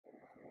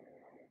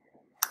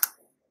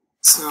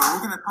So we're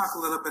going to talk a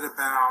little bit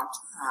about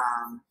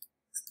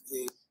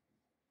the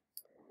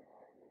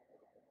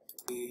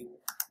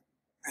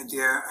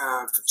idea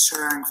of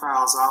sharing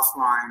files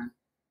offline.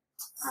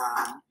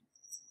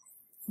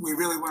 We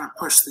really want to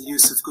push the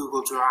use of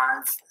Google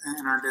Drive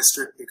in our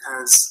district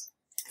because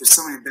there's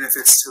so many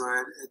benefits to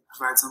it. It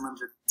provides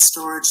unlimited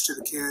storage to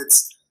the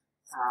kids.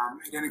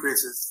 It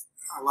integrates with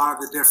a lot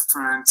of the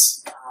different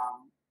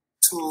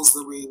tools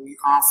that we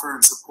offer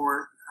and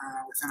support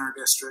within our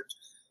district.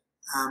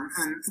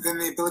 And then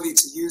the ability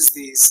to use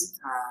these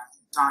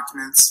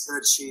documents,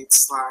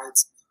 spreadsheets,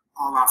 slides,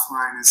 all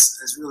offline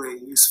is really a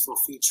useful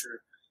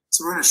feature.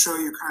 So we're going to show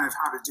you kind of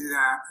how to do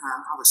that,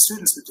 how the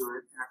students would do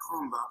it in a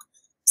Chromebook.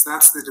 So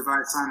that's the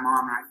device I'm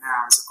on right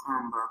now, is a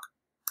Chromebook.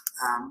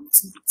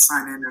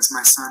 Sign in as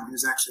my son,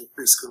 who's actually a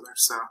preschooler.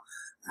 So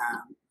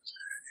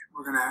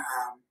we're going to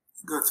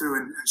go through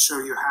and show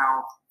you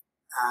how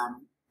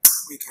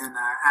we can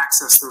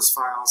access those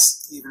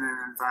files even in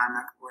an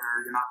environment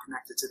where you're not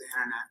connected to the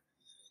internet.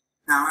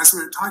 Now, as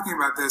we're talking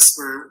about this,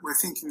 we're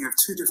thinking of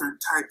two different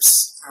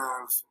types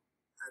of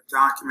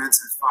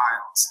documents and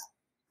files.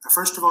 Now,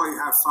 first of all, you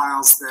have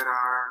files that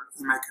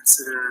you might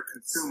consider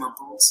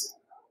consumables,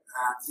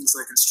 things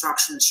like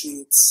instruction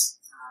sheets,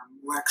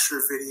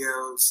 lecture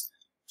videos,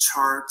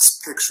 charts,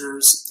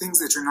 pictures, things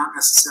that you're not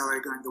necessarily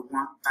going to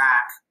want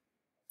back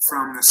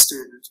from the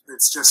student, but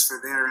it's just for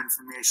their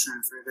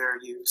information, for their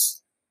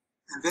use.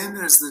 And then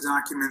there's the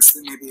documents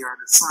that maybe are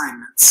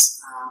assignments,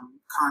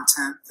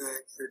 content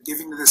that you're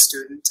giving to the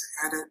student to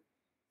edit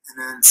and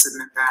then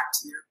submit back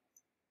to you.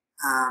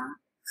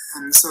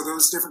 And so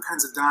those different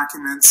kinds of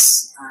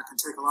documents can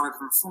take a lot of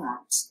different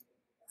forms.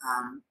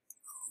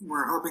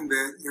 We're hoping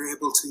that you're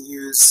able to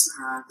use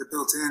the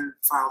built-in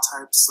file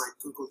types like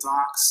Google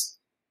Docs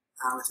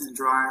within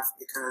Drive,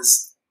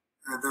 because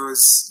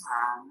those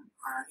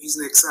are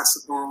easily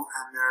accessible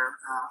and they're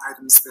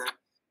items that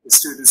the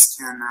students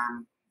can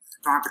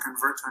don't have to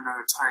convert to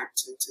another type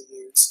to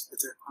use with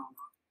their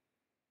Chromebook.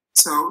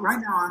 So right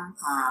now I'm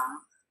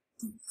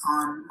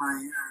on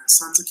my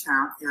son's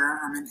account here.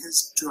 I'm in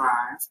his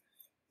Drive.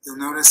 You'll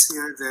notice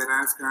here that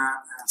I've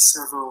got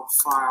several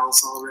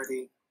files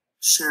already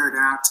shared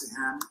out to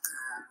him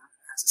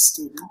as a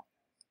student.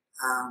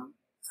 I've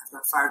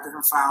got 5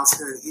 different files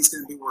here that he's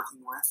going to be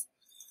working with.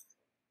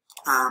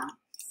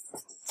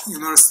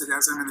 You'll notice that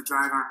as I'm in the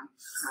Drive, I'm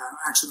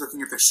actually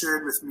looking at the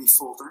Shared With Me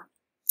folder.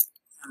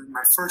 And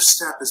my first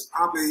step is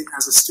probably,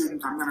 as a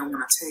student, I'm going to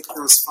want to take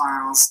those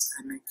files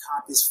and make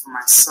copies for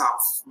myself,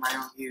 for my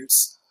own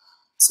use.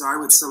 So I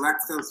would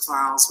select those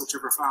files,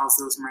 whichever files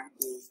those might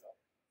be.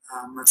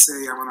 Let's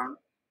say I want to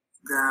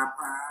grab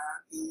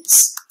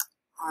these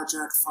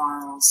project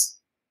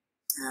files,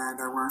 and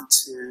I want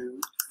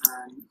to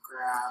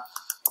grab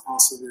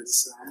also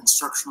this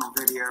instructional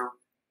video,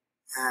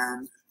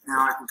 and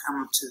now I can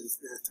come up to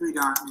the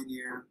 3-dot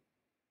menu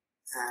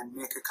and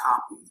make a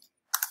copy.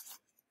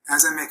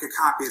 As I make a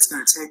copy, it's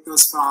going to take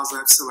those files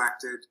I've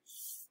selected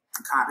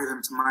and copy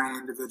them to my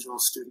individual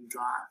student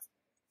Drive.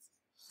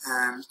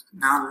 And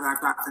now that I've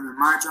got them in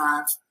my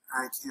Drive,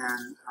 I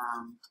can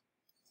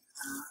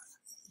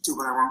do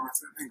what I want with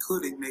them,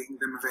 including making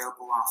them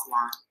available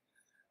offline.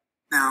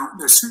 Now,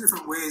 there's 2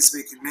 different ways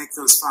we can make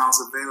those files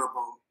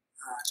available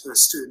to a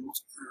student.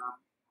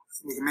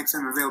 We can make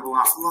them available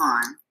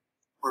offline,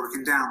 or we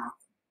can download them.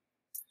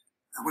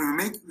 And when we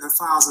make the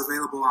files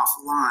available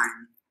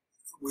offline,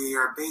 we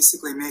are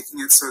basically making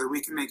it so that we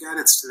can make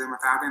edits to them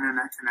without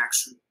internet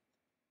connection.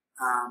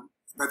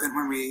 But then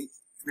when we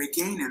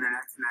regain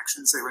internet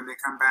connection, say when they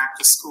come back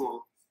to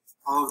school,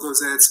 all of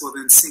those edits will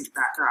then sync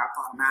back up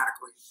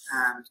automatically,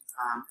 and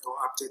it will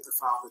update the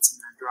file that's in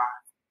their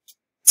Drive.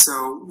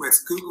 So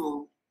with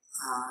Google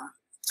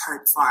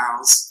type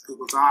files,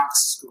 Google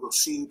Docs, Google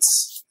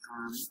Sheets,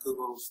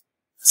 Google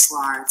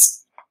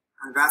Slides,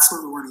 that's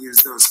what we want to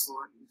use those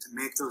for, to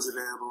make those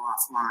available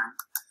offline.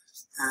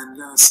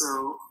 And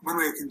so one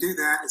way we can do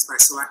that is by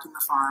selecting the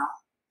file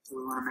that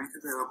we want to make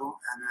available,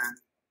 and then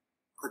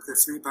click the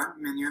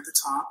 3-button menu at the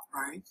top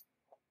right,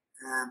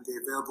 and the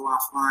available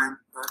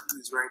offline button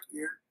is right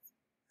here.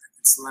 I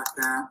can select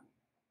that.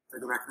 If I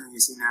go back and you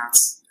see now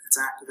it's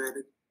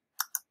activated.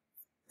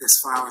 This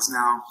file is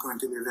now going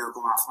to be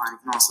available offline.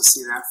 You can also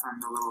see that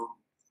from the little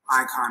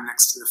icon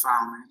next to the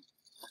file name.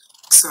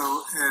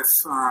 So if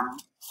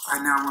I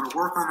now want to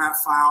work on that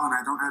file and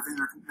I don't have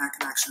internet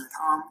connection at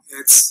home,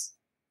 it's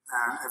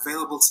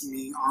available to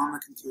me on the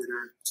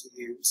computer to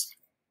use.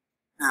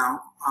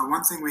 Now,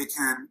 one thing we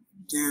can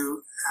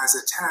do as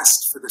a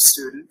test for the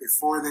student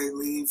before they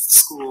leave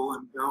school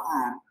and go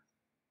home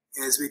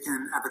is we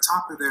can, at the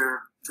top of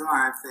their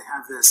Drive, they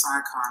have this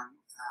icon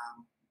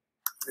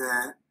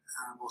that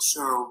will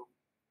show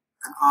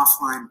an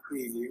offline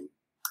preview.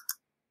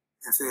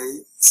 If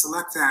they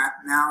select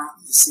that, now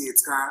you see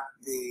it's got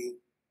the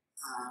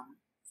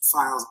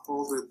files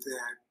bolded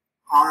that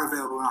are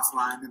available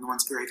offline and the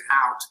ones grayed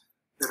out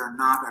that are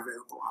not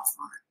available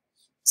offline.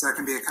 So that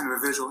can be a kind of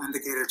a visual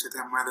indicator to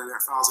them whether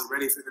their files are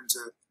ready for them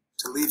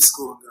to leave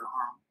school and go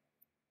home.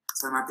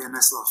 So that might be a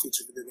nice little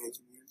feature that they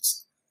can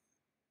use.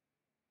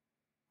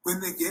 When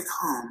they get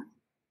home,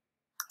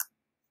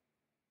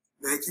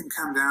 they can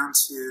come down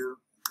to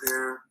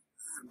their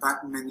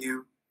button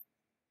menu,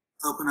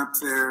 open up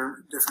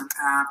their different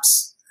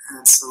apps,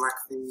 and select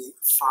the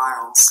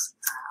Files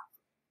app.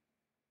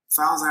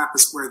 Files app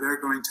is where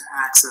they're going to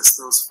access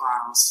those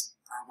files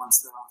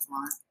once they're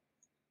offline.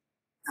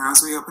 Now,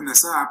 as we open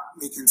this up,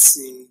 we can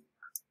see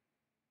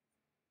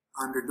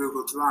under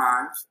Google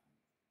Drive,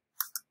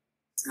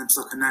 and I'm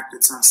still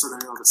connected, so I'm still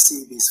going to be able to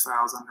see these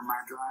files under my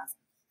drive.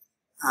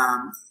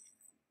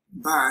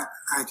 But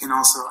I can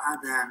also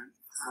then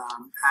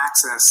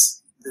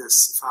access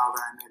this file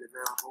that I made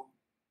available.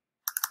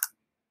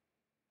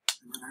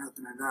 I'm going to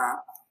open it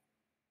up.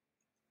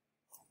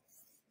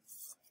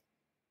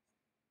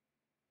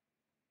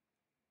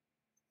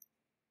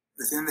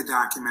 Within the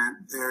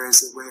document, there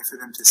is a way for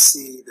them to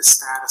see the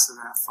status of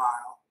that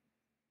file.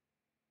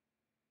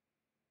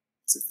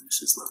 As it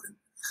finishes loading.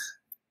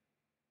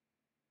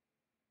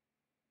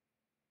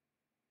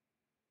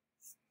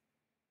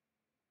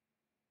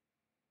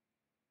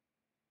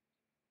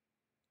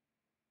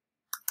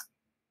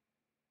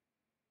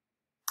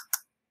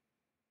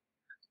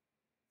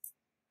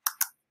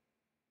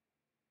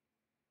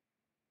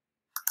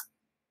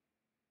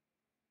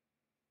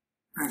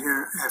 Right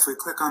here, if we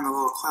click on the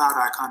little cloud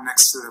icon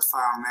next to the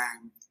file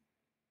name,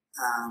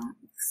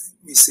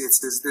 we see it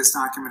says this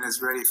document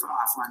is ready for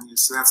offline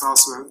use. So that's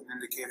also an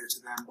indicator to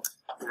them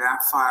that that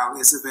file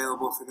is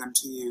available for them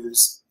to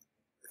use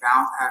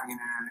without having an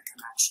internet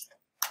connection.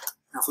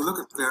 Now, if we look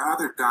at the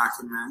other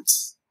document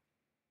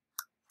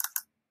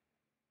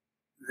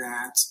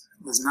that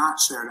was not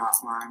shared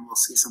offline, we'll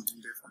see something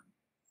different.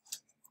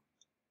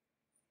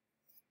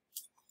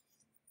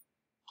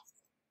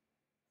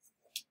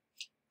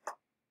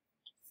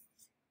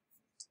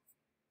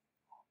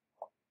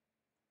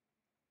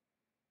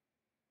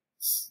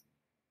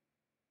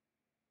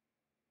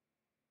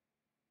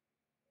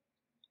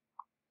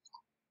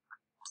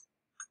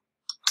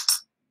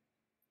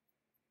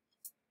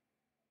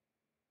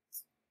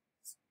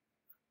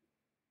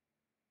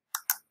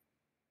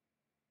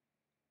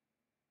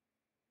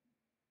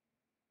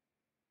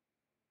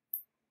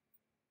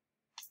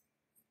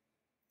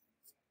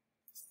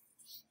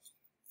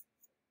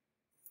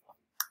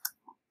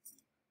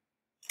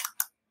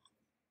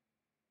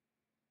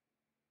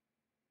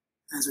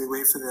 As we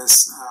wait for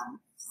this,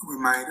 we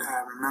might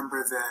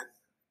remember that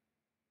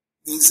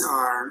these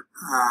are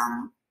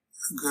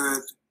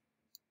good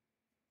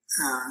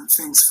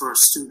things for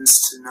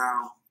students to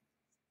know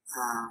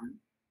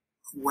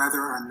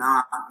whether or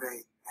not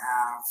they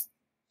have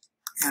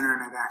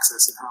internet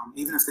access at home.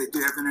 Even if they do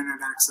have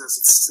internet access,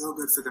 it's still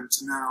good for them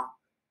to know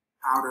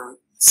how to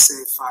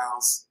save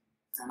files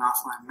in an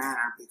offline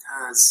manner,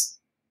 because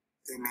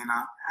they may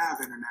not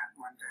have internet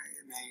one day.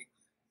 It may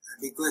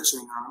be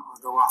glitching or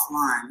go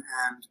offline,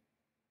 and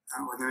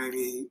or they may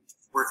be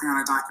working on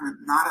a document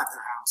not at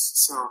their house.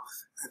 So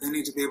they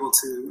need to be able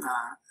to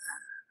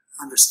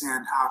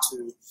understand how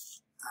to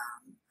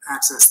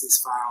access these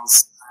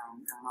files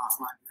in an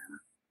offline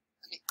manner.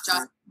 Okay,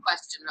 Josh,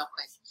 question real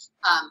quick.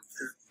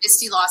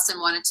 Misty Lawson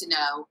wanted to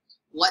know,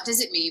 what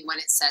does it mean when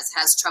it says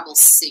has trouble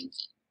syncing?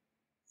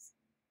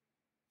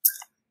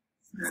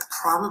 It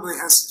probably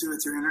has to do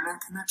with your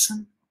internet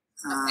connection.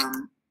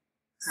 Okay.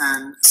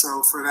 And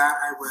so for that,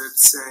 I would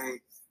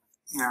say,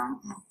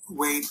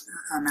 wait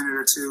a minute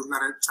or two,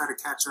 let it try to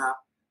catch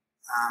up.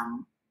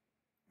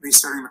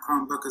 Restarting the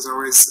Chromebook is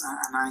always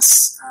a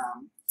nice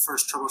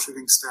first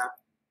troubleshooting step.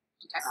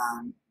 Okay.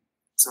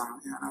 So,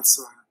 that's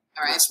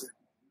all right.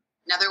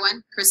 Another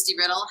one, Christy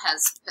Riddle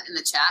has put in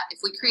the chat, if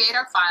we create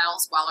our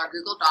files while our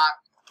Google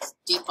Docs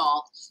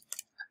default,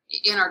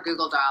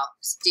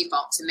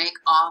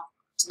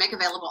 to make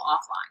available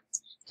offline,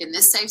 can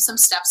this save some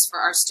steps for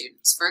our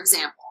students? For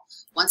example,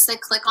 once they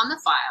click on the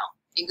file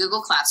in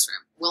Google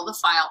Classroom, will the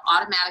file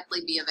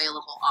automatically be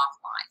available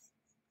offline?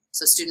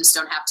 So students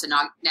don't have to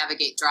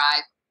navigate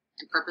Drive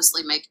and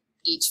purposely make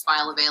each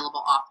file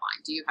available offline.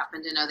 Do you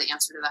happen to know the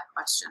answer to that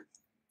question?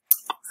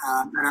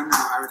 I don't know.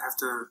 I would have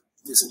to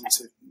do some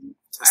research and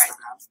test that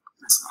out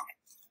myself.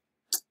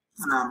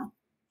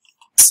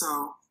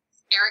 So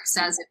Eric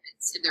says if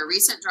it's in their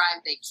recent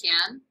Drive, they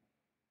can.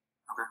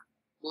 Okay.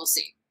 We'll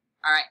see.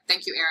 All right.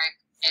 Thank you, Eric.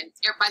 And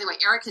by the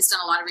way, Eric has done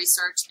a lot of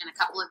research and a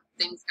couple of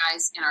things,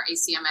 guys, in our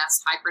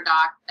ACMS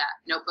HyperDoc, that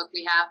notebook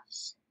we have.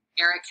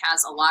 Eric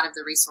has a lot of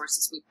the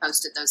resources. We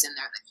posted those in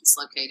there that he's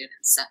located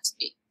and sent to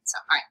me. So,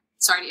 all right.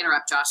 Sorry to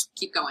interrupt, Josh.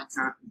 Keep going.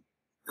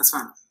 That's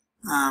fine.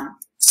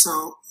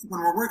 So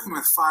when we're working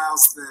with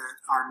files that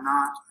are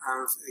not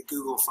of a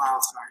Google file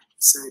type,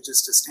 say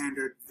just a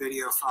standard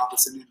video file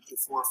that's an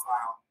MP4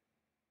 file,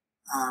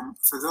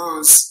 for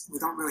those, we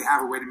don't really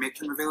have a way to make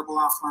them available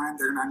offline.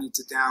 They're going to need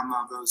to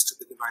download those to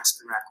the device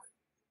directly.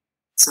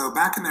 So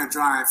back in their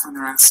drive, when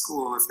they're at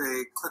school, if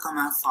they click on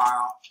that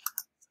file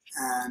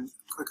and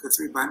click the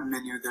 3-button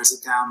menu, there's a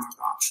download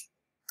option,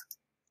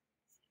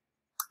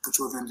 which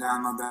will then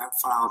download that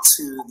file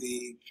to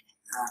the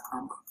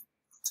Chromebook.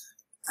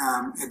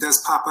 It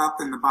does pop up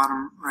in the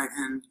bottom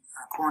right-hand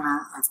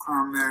corner of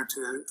Chrome there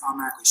to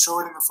automatically show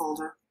it in the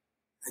folder.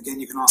 Again,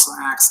 you can also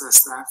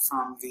access that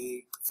from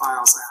the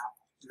Files app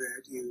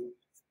that you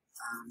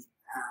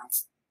have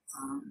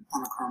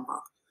on the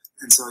Chromebook.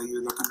 And so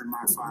you look under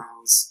My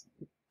Files,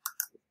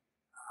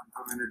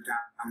 probably under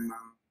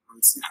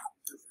Downloads.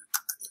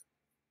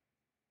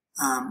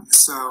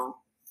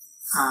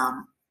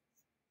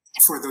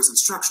 For those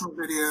instructional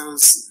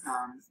videos,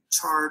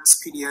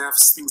 charts,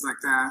 PDFs, things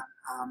like that,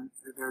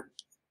 there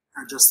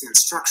are just the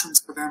instructions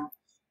for them.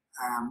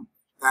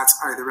 That's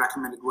probably the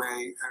recommended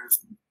way of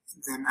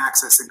them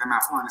accessing them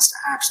offline, is to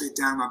actually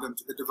download them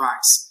to the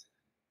device.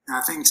 Now,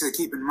 a thing to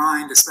keep in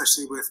mind,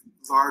 especially with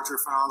larger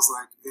files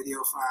like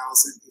video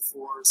files and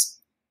MP4s,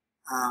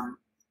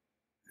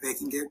 they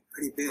can get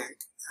pretty big.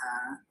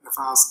 The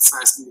file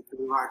size can be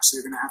pretty large, so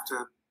you're going to have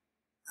to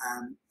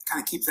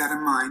kind of keep that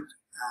in mind.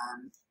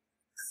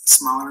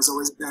 Smaller is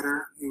always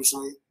better,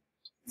 usually.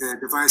 The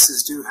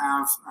devices do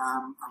have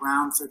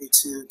around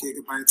 32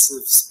 gigabytes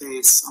of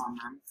space on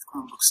them, the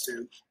Chromebooks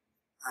do.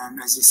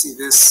 As you see,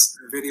 this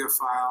video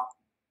file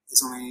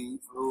is only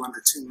a little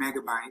under 2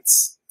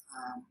 megabytes,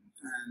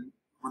 and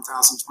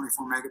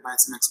 1024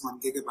 megabytes makes 1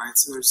 gigabyte,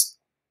 so there's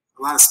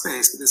a lot of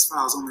space, but this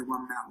file is only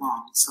 1 minute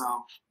long.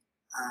 So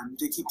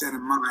do keep that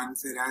in mind,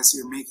 that as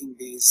you're making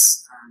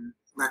these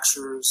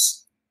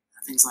lectures,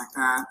 things like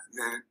that,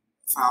 the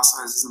file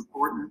size is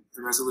important.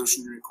 The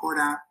resolution you record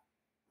at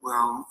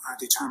will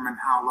determine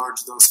how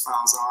large those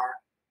files are.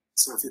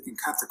 So if you can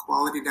cut the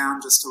quality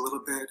down just a little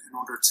bit in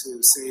order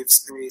to save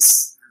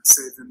space and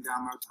save them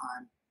download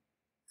time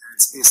and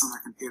space on the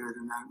computer,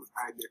 then that would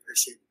probably be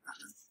appreciated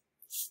better.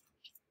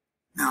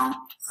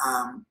 Now,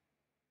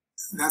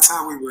 that's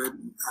how we would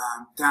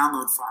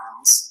download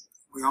files.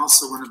 We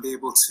also want to be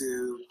able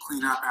to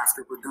clean up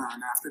after we're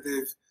done. After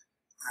they've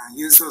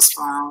used those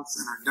files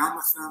and are done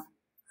with them,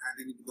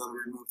 they need to be able to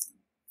remove them,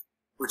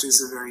 which is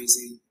a very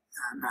easy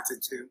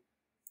method too.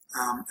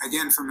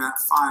 Again, from that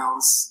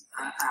Files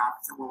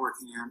app that we're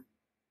working in,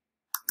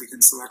 we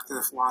can select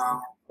the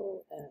file,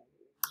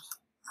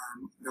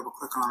 double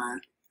click on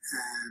it,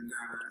 and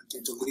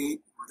do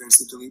delete, or there's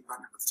the delete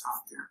button at the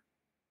top there.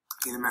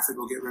 Either method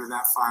will get rid of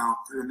that file,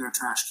 put it in their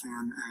trash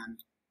can,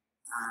 and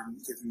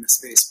give them the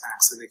space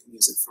back so they can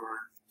use it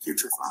for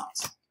future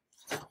files.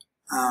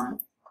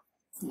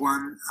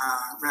 One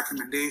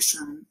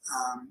recommendation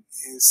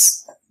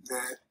is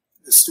that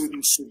the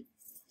students should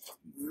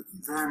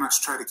very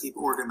much try to keep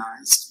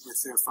organized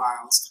with their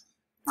files.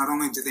 Not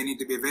only do they need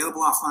to be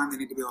available offline, they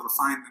need to be able to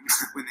find them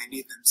when they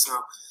need them.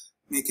 So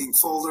making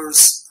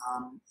folders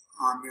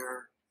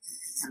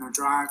in their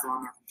drive or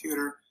on their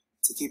computer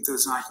to keep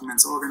those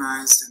documents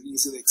organized and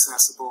easily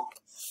accessible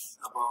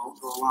will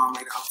go a long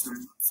way to help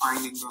them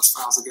finding those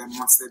files again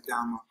once they've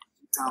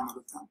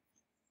downloaded them.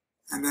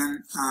 And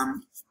then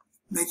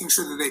making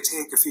sure that they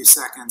take a few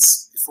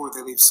seconds before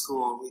they leave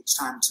school each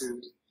time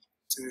to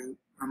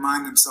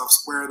remind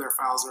themselves where their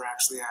files are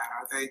actually at.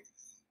 Are they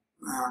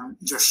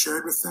just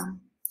shared with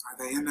them? Are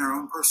they in their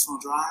own personal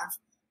drive?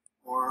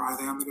 Or are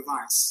they on the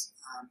device?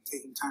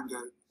 Taking time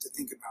to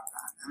think about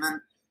that. And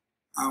then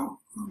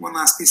one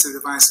last piece of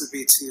advice would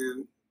be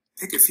to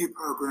pick a few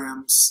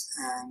programs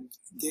and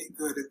get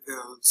good at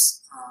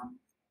those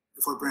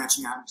before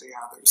branching out into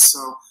others.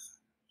 So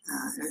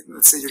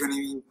let's say you're going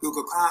to use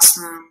Google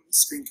Classroom,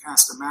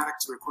 Screencast-O-Matic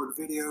to record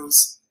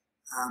videos.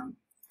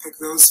 Pick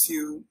those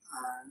few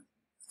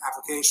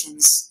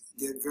applications,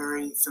 get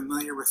very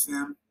familiar with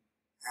them,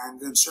 and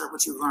then share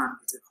what you learned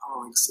with your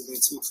colleagues so they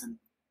too can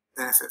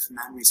benefit from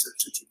that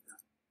research that you've done.